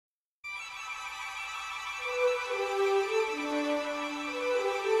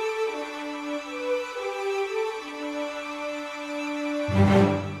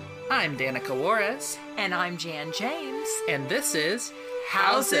I'm Danica Juarez. And I'm Jan James. And this is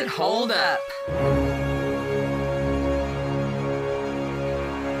How's It Hold Up?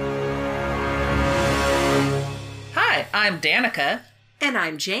 Hi, I'm Danica. And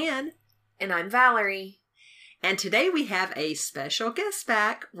I'm Jan. And I'm Valerie. And today we have a special guest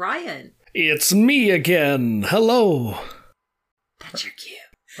back, Ryan. It's me again. Hello. That's your cue.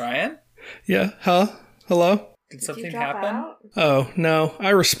 Ryan? Yeah, huh? Hello? Did something happen? Oh, no. I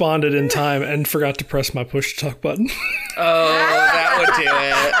responded in time and forgot to press my push to talk button. Oh, that would do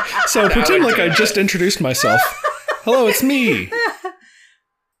it. So pretend like I just introduced myself. Hello, it's me.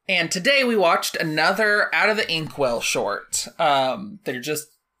 And today we watched another Out of the Inkwell short. They're just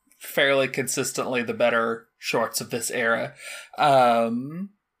fairly consistently the better shorts of this era.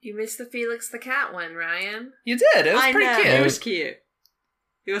 You missed the Felix the Cat one, Ryan. You did. It was pretty cute. It was cute.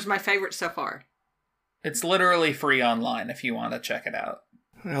 It was my favorite so far. It's literally free online if you want to check it out.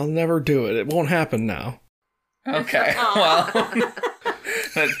 I'll never do it. It won't happen now. Okay. Well,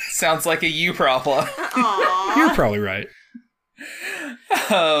 that sounds like a you problem. You're probably right.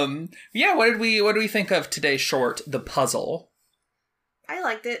 Yeah, what did we think of today's short, The Puzzle? I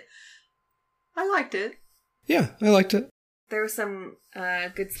liked it. I liked it. Yeah, I liked it. There were some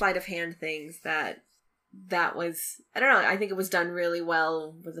good sleight of hand things that was, I don't know, I think it was done really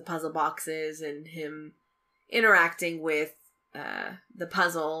well with the puzzle boxes and him interacting with the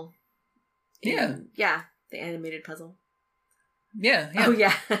puzzle. Yeah, the animated puzzle. Yeah. Oh,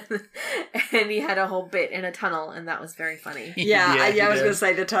 yeah. And he had a whole bit in a tunnel, and that was very funny. Yeah, I was going to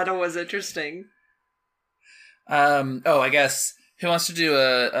say the tunnel was interesting. I guess, who wants to do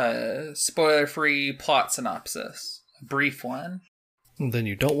a spoiler-free plot synopsis? A brief one. Then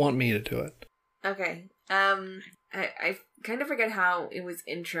you don't want me to do it. Okay. I kind of forget how it was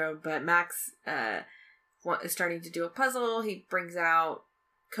intro, but Max is starting to do a puzzle. He brings out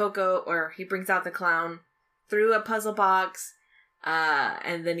he brings out the clown through a puzzle box,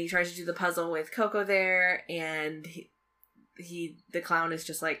 and then he tries to do the puzzle with Coco there, and the clown is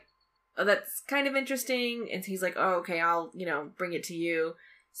just like, oh, that's kind of interesting, and he's like, oh, okay, I'll, bring it to you.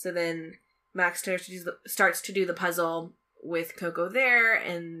 So then Max starts to do the puzzle with Coco there,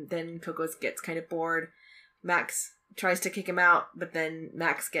 and then Coco gets kind of bored. Max tries to kick him out, but then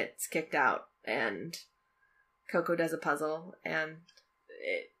Max gets kicked out, and Coco does a puzzle, and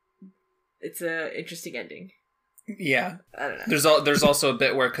it's a interesting ending. Yeah. I don't know. There's also a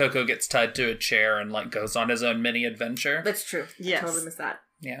bit where Coco gets tied to a chair and goes on his own mini adventure. That's true. Yes. I totally missed that.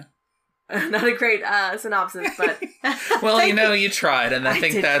 Yeah. Not a great synopsis, but well, you tried, and I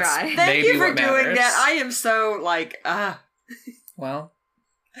think that's try. Thank you for what doing matters. that. I am so Well,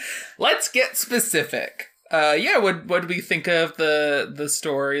 let's get specific. What do we think of the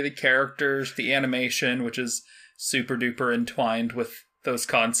story, the characters, the animation, which is super duper entwined with those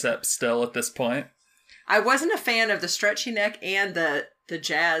concepts still at this point? I wasn't a fan of the stretchy neck and the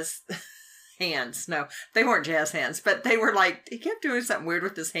jazz hands. No, they weren't jazz hands, but they were he kept doing something weird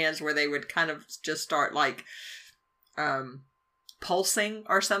with his hands where they would kind of just start pulsing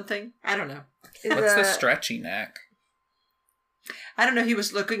or something. I don't know. What's the stretchy neck? I don't know. He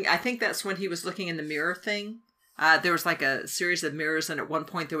was looking, I think that's when he was looking in the mirror thing. There was a series of mirrors, and at one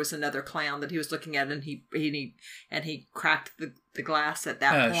point there was another clown that he was looking at, and he cracked the glass at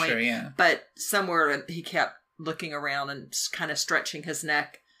that point. Sure, yeah. But somewhere he kept looking around and kind of stretching his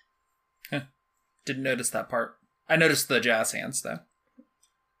neck. Huh. Didn't notice that part. I noticed the jazz hands though.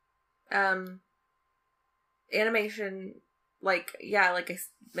 Animation, like I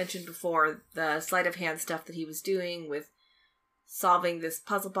mentioned before, the sleight of hand stuff that he was doing with solving this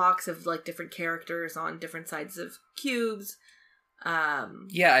puzzle box of different characters on different sides of cubes.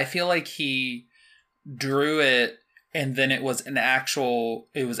 Yeah, I feel like he drew it, and then it was actual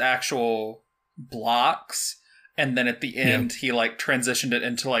blocks, and then at the end he transitioned it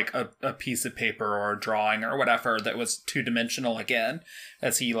into a piece of paper or a drawing or whatever that was two-dimensional again,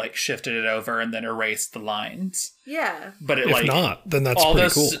 as he shifted it over and then erased the lines. Yeah. But if not, then that's pretty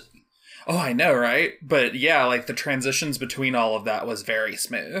cool. Oh, I know, right? But yeah, the transitions between all of that was very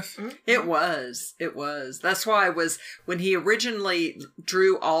smooth. It was. That's why when he originally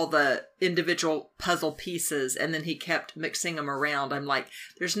drew all the individual puzzle pieces and then he kept mixing them around, I'm like,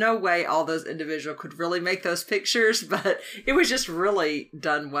 there's no way all those individual could really make those pictures, but it was just really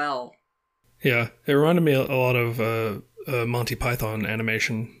done well. Yeah, it reminded me a lot of Monty Python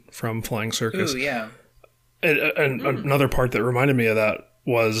animation from Flying Circus. Ooh, yeah. And another part that reminded me of that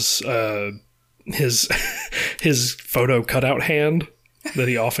was his photo cutout hand that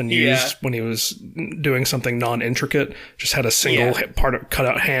he often used when he was doing something non-intricate. Just had a single part of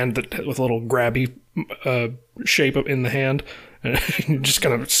cutout hand that with a little grabby shape in the hand, and just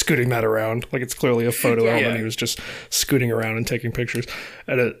kind of scooting that around. Like it's clearly a photo album. And he was just scooting around and taking pictures.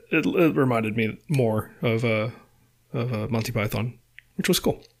 And it reminded me more of Monty Python, which was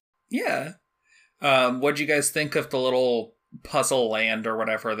cool. Yeah. What'd you guys think of the little puzzle land or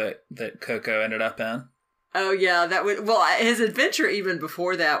whatever that Coco ended up in? Oh yeah, his adventure even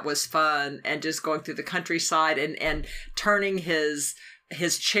before that was fun, and just going through the countryside and turning his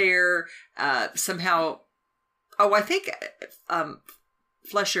chair somehow. Oh, I think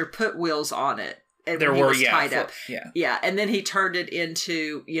Flesher put wheels on it, and there when he were was tied up. Yeah, and then he turned it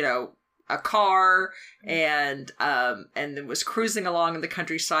into a car, and then was cruising along in the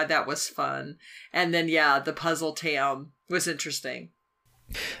countryside. That was fun, and then the puzzle town was interesting.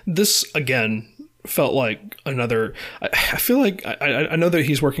 This again felt like another. I feel like I know that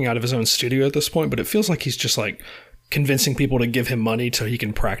he's working out of his own studio at this point, but it feels like he's just like convincing people to give him money so he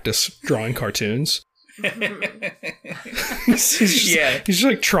can practice drawing cartoons. he's just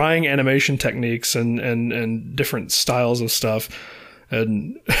like trying animation techniques and different styles of stuff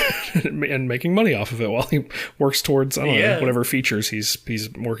and making money off of it while he works towards whatever features he's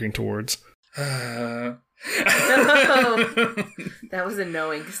working towards. That was a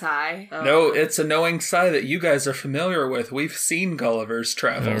knowing sigh. No, it's a knowing sigh that you guys are familiar with. We've seen Gulliver's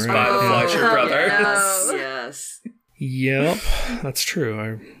Travels by the Fleischer Brothers. Yes. Yep, that's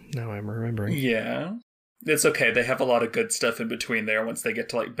true. Now I'm remembering. Yeah. It's okay. They have a lot of good stuff in between there once they get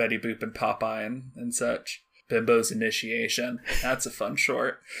to like Betty Boop and Popeye and such. Bimbo's Initiation. That's a fun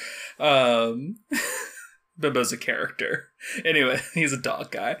short. Bimbo's a character. Anyway, he's a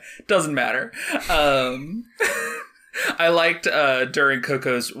dog guy. Doesn't matter. I liked during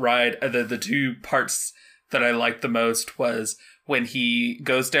Coco's ride, the two parts that I liked the most was when he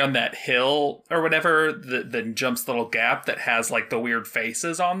goes down that hill or whatever, then jumps the little gap that has like the weird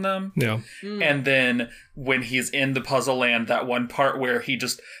faces on them. Yeah. And then when he's in the puzzle land, that one part where he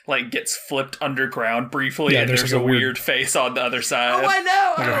just like gets flipped underground briefly and there's like a weird face on the other side. Oh, I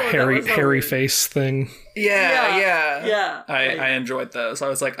know. Like a hairy face thing. Yeah. I enjoyed those. I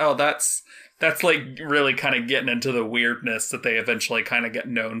was like, oh, that's like really kind of getting into the weirdness that they eventually kind of get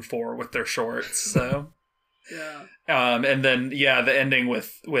known for with their shorts. So yeah. And then the ending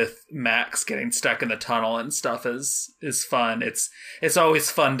with Max getting stuck in the tunnel and stuff is fun. It's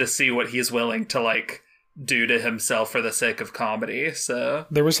always fun to see what he's willing to like do to himself for the sake of comedy. So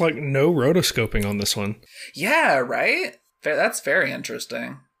there was like no rotoscoping on this one. Yeah, right? That's very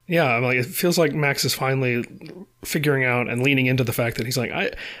interesting. Yeah, I'm like, it feels like Max is finally figuring out and leaning into the fact that he's like,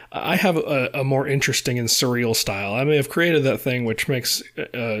 I have a more interesting and surreal style. I may have created that thing which makes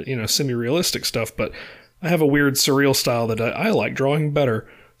semi-realistic stuff, but I have a weird surreal style that I like drawing better,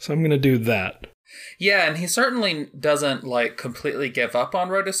 so I'm going to do that. Yeah, and he certainly doesn't like completely give up on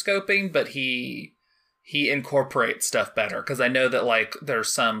rotoscoping, but he incorporates stuff better, because I know that like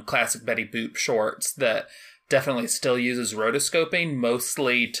there's some classic Betty Boop shorts that definitely still uses rotoscoping,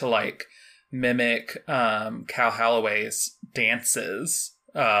 mostly to like mimic Cal Halloway's dances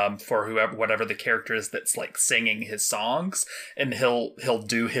for whatever the character is that's like singing his songs, and he'll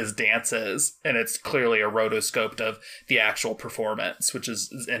do his dances, and it's clearly a rotoscoped of the actual performance, which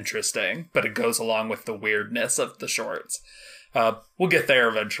is interesting, but it goes along with the weirdness of the shorts. We'll get there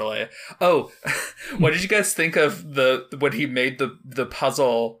eventually. Oh, what did you guys think of when he made the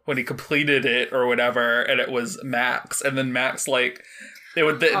puzzle, when he completed it or whatever, and it was Max, and then Max like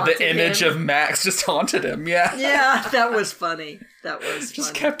the image of Max just haunted him. Yeah, that was funny.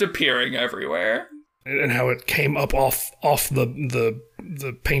 Just kept appearing everywhere. And how it came up off the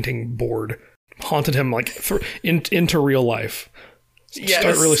painting board, haunted him like into real life. Yes.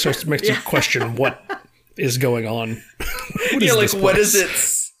 It really starts to make you question what is going on. What is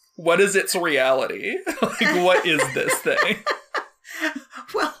its reality? Like, what is this thing?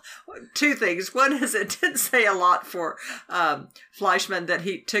 Well, two things. One is it didn't say a lot for Fleischman that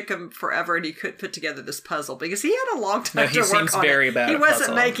he took him forever and he couldn't put together this puzzle, because he had a long time to work on it. He seems very bad. He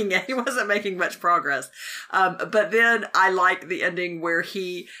wasn't making it. He wasn't making much progress. But then I like the ending where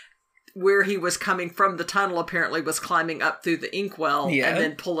he was coming from the tunnel, apparently was climbing up through the Inkwell and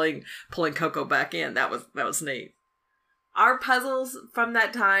then pulling Coco back in. That was neat. Our puzzles from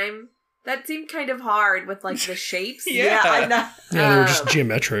that time, that seemed kind of hard with like the shapes. Yeah, I know. Yeah, they were just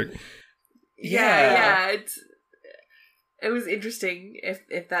geometric. Yeah. It was interesting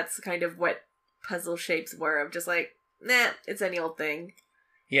if that's kind of what puzzle shapes were, of just like, nah, it's any old thing.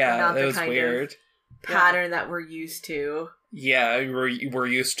 Yeah, not it the was kind weird. Of pattern that we're used to. Yeah, we're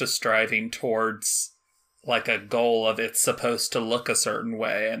used to striving towards like a goal of it's supposed to look a certain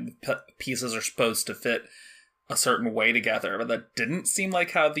way and pieces are supposed to fit a certain way together, but that didn't seem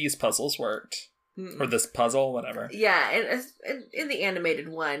like how these puzzles worked. Or this puzzle, whatever. Yeah, and in the animated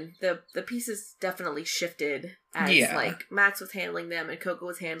one, the pieces definitely shifted as like Max was handling them and Coco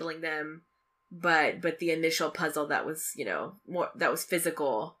was handling them, but the initial puzzle that was more that was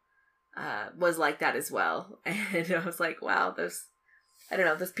physical was like that as well, and I was like, wow, those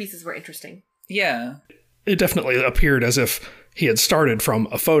pieces were interesting. Yeah, it definitely appeared as if he had started from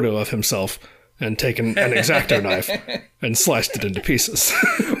a photo of himself and taken an X-Acto knife and sliced it into pieces.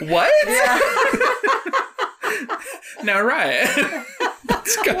 What? Yeah. No, right.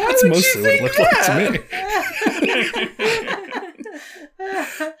 That's mostly what it looked like to me.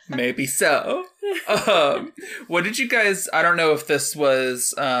 Maybe so. What did you guys... I don't know if this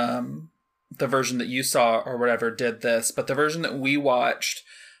was the version that you saw or whatever did this, but the version that we watched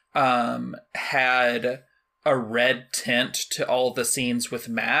had a red tint to all the scenes with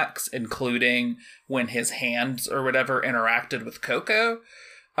Max, including when his hands or whatever interacted with Coco.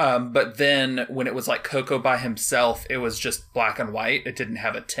 But then when it was like Coco by himself, it was just black and white. It didn't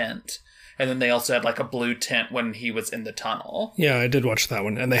have a tint. And then they also had like a blue tint when he was in the tunnel. Yeah, I did watch that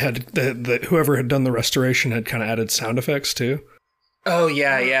one. And they had whoever had done the restoration had kind of added sound effects too. Oh,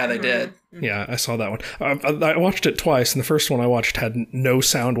 yeah, they did. Yeah, I saw that one. I watched it twice, and the first one I watched had no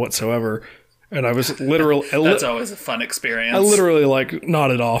sound whatsoever. And I was literally... That's always a fun experience. I literally like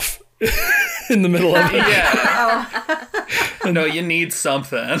nodded off in the middle of it. Yeah. No, you need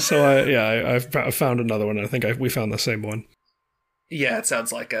something. So I found another one. I think we found the same one. Yeah, it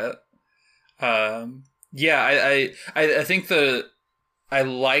sounds like it. I think I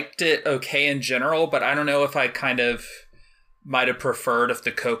liked it okay in general, but I don't know if I kind of might have preferred if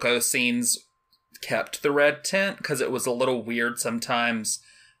the Coco scenes kept the red tint, because it was a little weird sometimes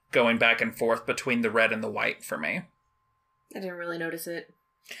going back and forth between the red and the white for me. I didn't really notice it.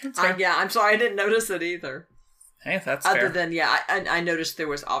 I'm sorry, I didn't notice it either. Hey, that's fair. Other than, I noticed there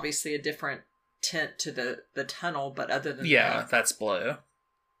was obviously a different tint to the tunnel, but other than that... that's blue.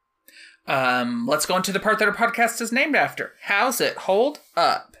 Let's go into the part that our podcast is named after. How's it hold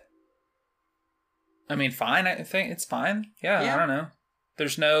up? I mean, fine. I think it's fine. Yeah. I don't know.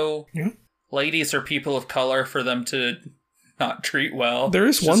 There's no ladies or people of color for them to not treat well. There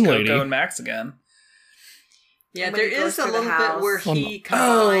is one lady. Coco and Max again. Yeah, there is a little bit where he combines...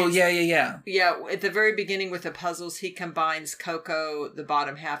 Oh, yeah. Yeah, at the very beginning with the puzzles, he combines Coco, the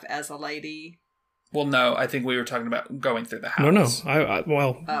bottom half, as a lady. Well, no, I think we were talking about going through the house.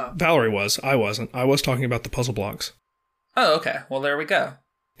 No. Valerie was. I wasn't. I was talking about the puzzle blocks. Oh, okay. Well, there we go.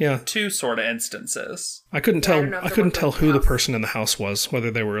 Yeah. Two sort of instances. I couldn't tell who the person in the house was,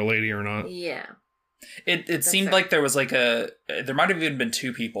 whether they were a lady or not. Yeah. It seemed like there was like there might have even been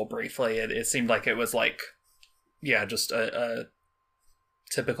two people briefly. It seemed like it was like, just a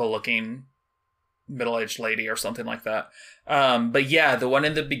typical looking middle-aged lady or something like that. But yeah, the one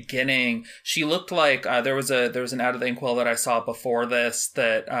in the beginning, she looked like there was an Out of the Inkwell that I saw before this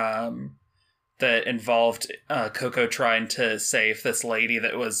that involved Coco trying to save this lady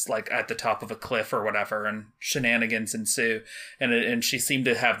that was like at the top of a cliff or whatever, and shenanigans ensue. And she seemed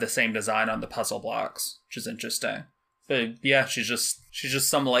to have the same design on the puzzle blocks, which is interesting. But yeah, she's just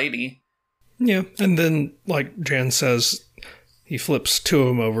some lady. Yeah, and then like Jan says, he flips two of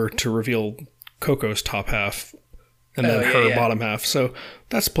them over to reveal Coco's top half and then her bottom half. So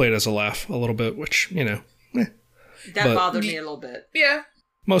that's played as a laugh a little bit, which, That bothered me a little bit. Yeah.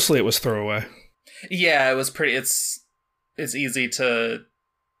 Mostly it was throwaway. Yeah, it was pretty... It's easy to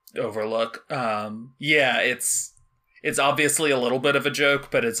overlook. It's obviously a little bit of a joke,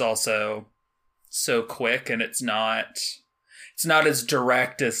 but it's also so quick, and it's not as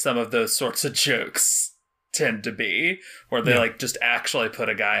direct as some of those sorts of jokes tend to be, where they just actually put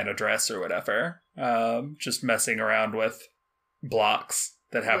a guy in a dress or whatever, just messing around with blocks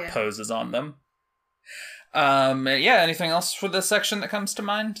that have poses on them. Anything else for this section that comes to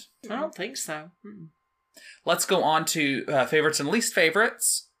mind? I don't think so. Let's go on to favorites and least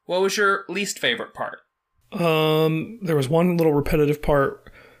favorites. What was your least favorite part? There was one little repetitive part.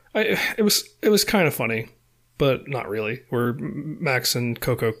 It was kind of funny, but not really, where Max and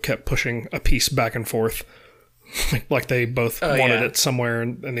Coco kept pushing a piece back and forth, like they both wanted it somewhere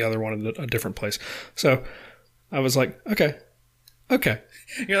and the other wanted a different place. So I was like, okay.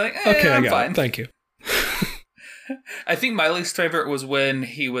 You're like, okay, I'm I got fine. it. Thank you. I think my least favorite was when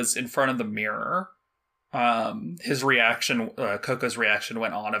he was in front of the mirror. His reaction, Coco's reaction,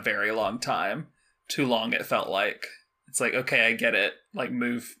 went on a very long time. Too long, it felt like. It's like, okay, I get it. Like,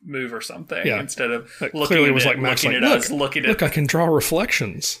 move or something. Yeah. Instead of looking at it, Max looking at us, looking at... Look, I can draw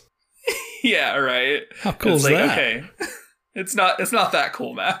reflections. Yeah, right. How cool is that? Okay, it's not that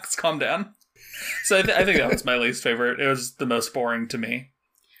cool, Max. Calm down. So I think that was my least favorite. It was the most boring to me.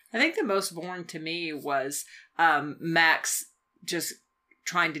 I think the most boring to me was Max just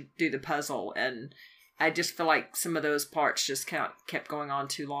trying to do the puzzle, and I just feel like some of those parts just kept going on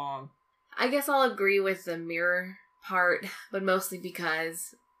too long. I guess I'll agree with the mirror part, but mostly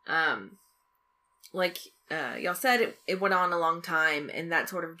because, y'all said, it went on a long time, and that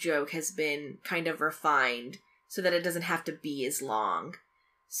sort of joke has been kind of refined so that it doesn't have to be as long.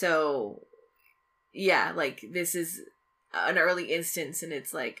 So, yeah, like, this is an early instance, and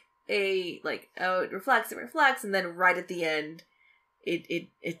it's like, it reflects, and then right at the end,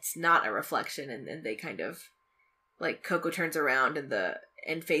 it's not a reflection, and they kind of, like, Coco turns around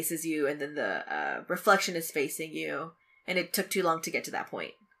and faces you, and then the reflection is facing you, and it took too long to get to that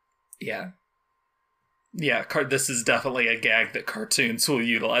point. Yeah. Yeah, this is definitely a gag that cartoons will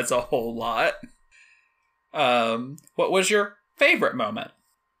utilize a whole lot. What was your favorite moment?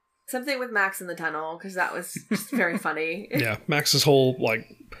 Something with Max in the tunnel, because that was just very funny. Yeah, Max's whole, like,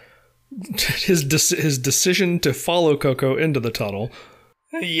 his decision to follow Coco into the tunnel.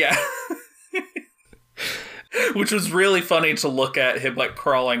 Yeah. Which was really funny to look at him, like,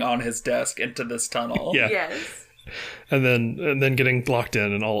 crawling on his desk into this tunnel. Yeah. Yes. And then getting locked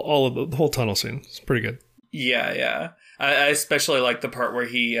in, and all of the whole tunnel scene. It's pretty good. Yeah. I especially like the part where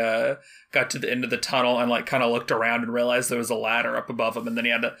he got to the end of the tunnel and, like, kind of looked around and realized there was a ladder up above him, and then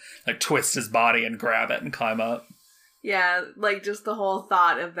he had to, like, twist his body and grab it and climb up. Yeah, like, just the whole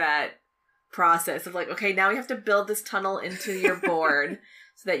thought of that process of, like, okay, now you have to build this tunnel into your board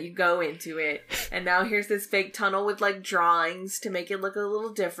so that you go into it, and now here's this fake tunnel with, like, drawings to make it look a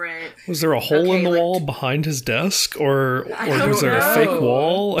little different. Was there a hole in the wall behind his desk, or was there a fake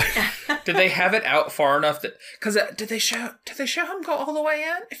wall? Did they have it out far enough that? Because did they show him go all the way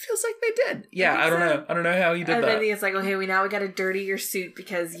in? It feels like they did. Yeah, I don't know. I don't know how he did and that. And then it's like, okay, we gotta dirty your suit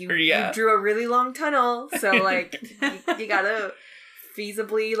because you Yeah. drew a really long tunnel, so like you gotta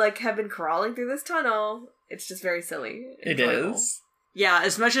feasibly like have been crawling through this tunnel. It's just very silly. It is. Yeah,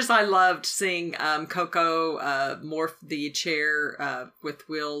 as much as I loved seeing Coco morph the chair with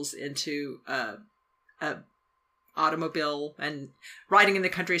wheels into a automobile and riding in the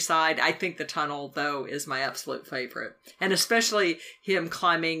countryside, I think the tunnel, though, is my absolute favorite. And especially him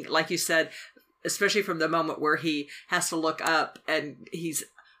climbing, like you said, especially from the moment where he has to look up and he's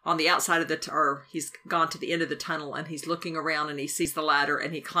on the outside of or he's gone to the end of the tunnel and he's looking around and he sees the ladder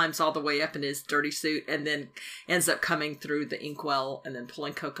and he climbs all the way up in his dirty suit and then ends up coming through the Inkwell and then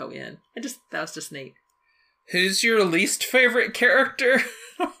pulling Coco in. That was just neat. Who's your least favorite character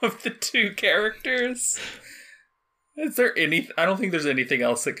of the two characters? Is there I don't think there's anything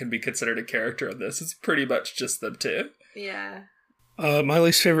else that can be considered a character in this. It's pretty much just them two. Yeah. My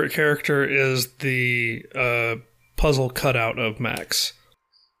least favorite character is the puzzle cutout of Max.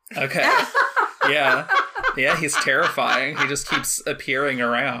 Okay. Yeah, he's terrifying. He just keeps appearing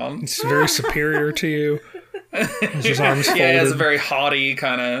around. He's very superior to you. His arms folded. Yeah, he has a very haughty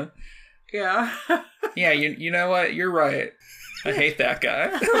kind of... Yeah. Yeah, you know what? You're right. I hate that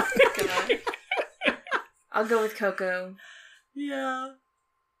guy. I'll go with Coco. Yeah.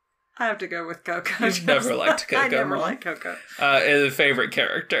 I have to go with Coco. You've never liked Coco. I never liked Coco. Is a favorite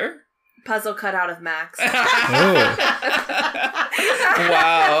character? Puzzle cutout of Max. Oh.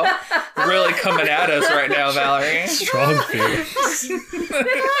 Wow. Really coming at us right now, Valerie. Strong feelings.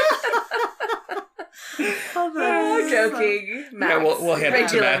 Joking. Max. Yeah, we'll hand it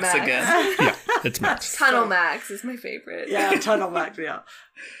to Max again. Yeah, it's Max. Tunnel Max is my favorite. Yeah, Tunnel Max, yeah.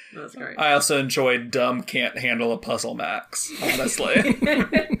 That's great. I also enjoyed dumb can't handle a puzzle Max, honestly.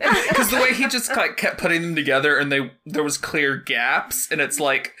 Because the way he just like kept putting them together and there was clear gaps and it's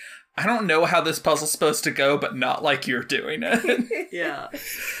like, I don't know how this puzzle's supposed to go, but not like you're doing it. Yeah.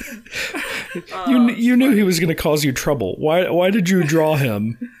 You knew he was going to cause you trouble. Why did you draw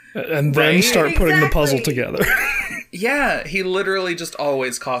him and then start putting the puzzle together? Yeah, he literally just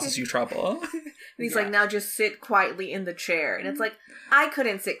always causes you trouble. And he's like, now just sit quietly in the chair. And it's like, I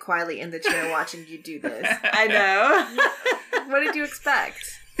couldn't sit quietly in the chair watching you do this. I know. What did you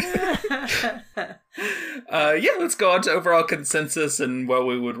expect? Let's go on to overall consensus and what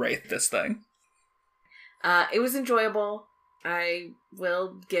we would rate this thing. It was enjoyable. I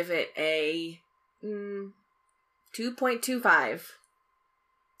will give it a 2.25.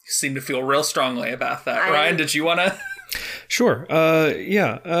 You seem to feel real strongly about that. Ryan, did you want to? Sure. I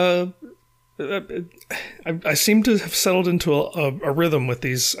seem to have settled into a rhythm with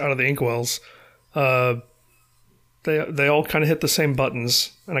these out of the Inkwells. They all kind of hit the same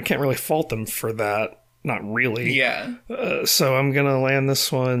buttons, and I can't really fault them for that. Not really. Yeah. So I'm gonna land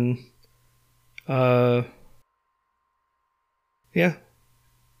this one.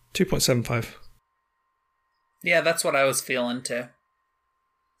 2.75. Yeah, that's what I was feeling too.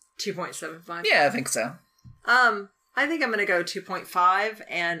 2.75. Yeah, I think so. I think I'm going to go 2.5,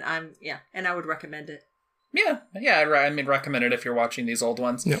 and I would recommend it. Yeah, I mean, recommend it if you're watching these old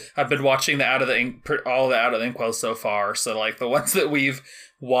ones. Yep. I've been watching all the Out of the Inkwell so far, so like the ones that we've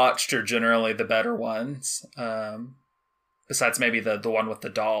watched are generally the better ones. Besides maybe the one with the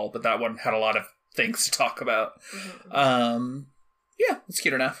doll, but that one had a lot of things to talk about. Yeah, it's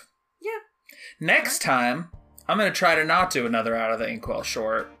cute enough. Yeah. Next time, I'm going to try to not do another Out of the Inkwell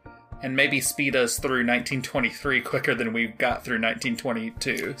short, and maybe speed us through 1923 quicker than we got through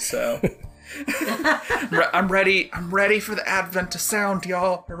 1922. So I'm ready for the advent of sound,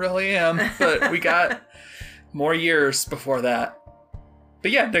 y'all. I really am. But we got more years before that.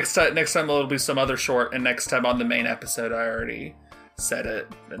 But yeah, next time there'll be some other short, and next time on the main episode, I already said it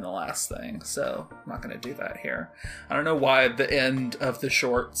in the last thing, so I'm not going to do that here. I don't know why the end of the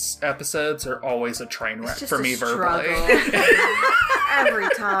shorts episodes are always a train wreck for me verbally. Every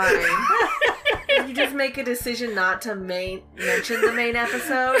time. You just make a decision not to mention the main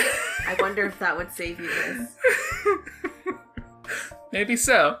episode. I wonder if that would save you this. Maybe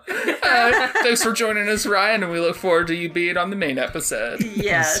so. Thanks for joining us, Ryan, and we look forward to you being on the main episode.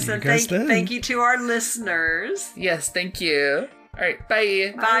 Yes, and thank you to our listeners. Yes, thank you. All right,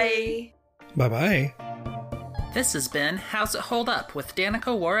 bye. Bye. Bye-bye. This has been How's It Hold Up with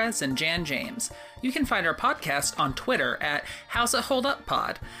Danica Juarez and Jan James. You can find our podcast on Twitter at How's It Hold Up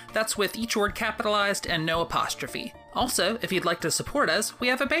Pod. That's with each word capitalized and no apostrophe. Also, if you'd like to support us, we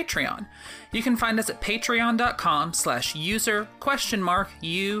have a Patreon. You can find us at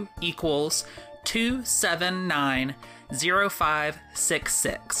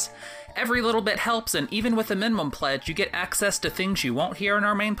patreon.com/user?U=2790566. Every little bit helps, and even with a minimum pledge, you get access to things you won't hear in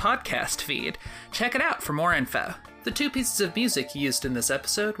our main podcast feed. Check it out for more info. The 2 pieces of music used in this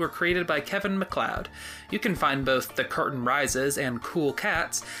episode were created by Kevin MacLeod. You can find both The Curtain Rises and Cool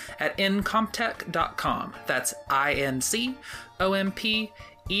Cats at incomptech.com. That's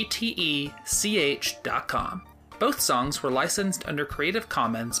INCOMPETECH.com. Both songs were licensed under Creative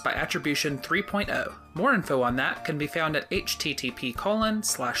Commons by Attribution 3.0. More info on that can be found at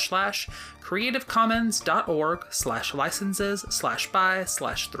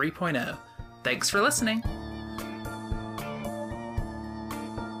http://creativecommons.org/licenses/by/3.0. Thanks for listening.